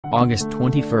August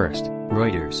 21,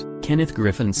 Reuters. Kenneth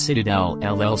Griffin's Citadel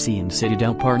LLC and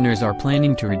Citadel Partners are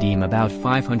planning to redeem about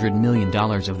 $500 million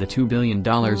of the $2 billion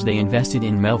they invested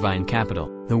in Melvin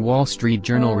Capital, The Wall Street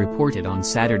Journal reported on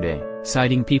Saturday,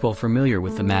 citing people familiar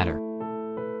with the matter.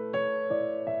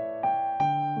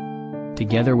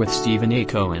 Together with Stephen A.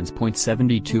 Cohen's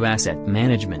 .72 Asset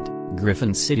Management,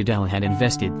 Griffin's Citadel had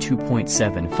invested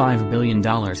 $2.75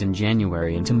 billion in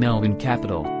January into Melvin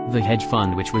Capital, the hedge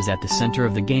fund which was at the center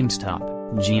of the GameStop,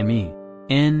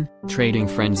 GME.N, trading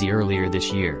frenzy earlier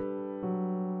this year.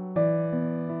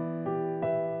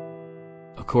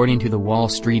 According to the Wall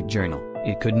Street Journal,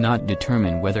 it could not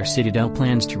determine whether Citadel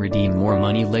plans to redeem more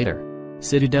money later.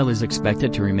 Citadel is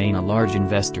expected to remain a large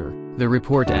investor, the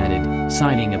report added,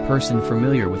 citing a person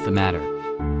familiar with the matter.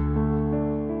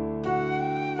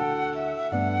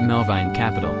 Melvin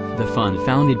Capital, the fund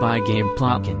founded by Gabe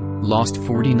Plotkin, lost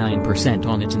 49%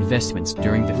 on its investments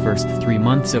during the first 3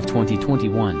 months of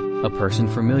 2021, a person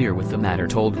familiar with the matter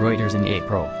told Reuters in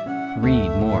April. Read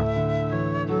more.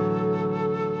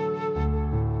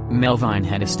 Melvin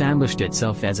had established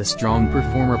itself as a strong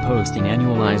performer, posting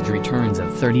annualized returns of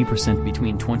 30%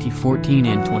 between 2014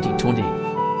 and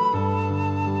 2020.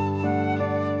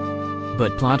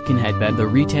 But Plotkin had bet the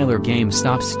retailer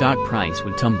GameStop's stock price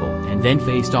would tumble and then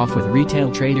faced off with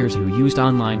retail traders who used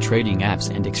online trading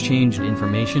apps and exchanged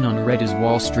information on Reddit's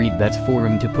Wall Street Bets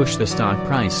forum to push the stock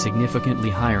price significantly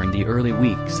higher in the early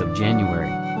weeks of January.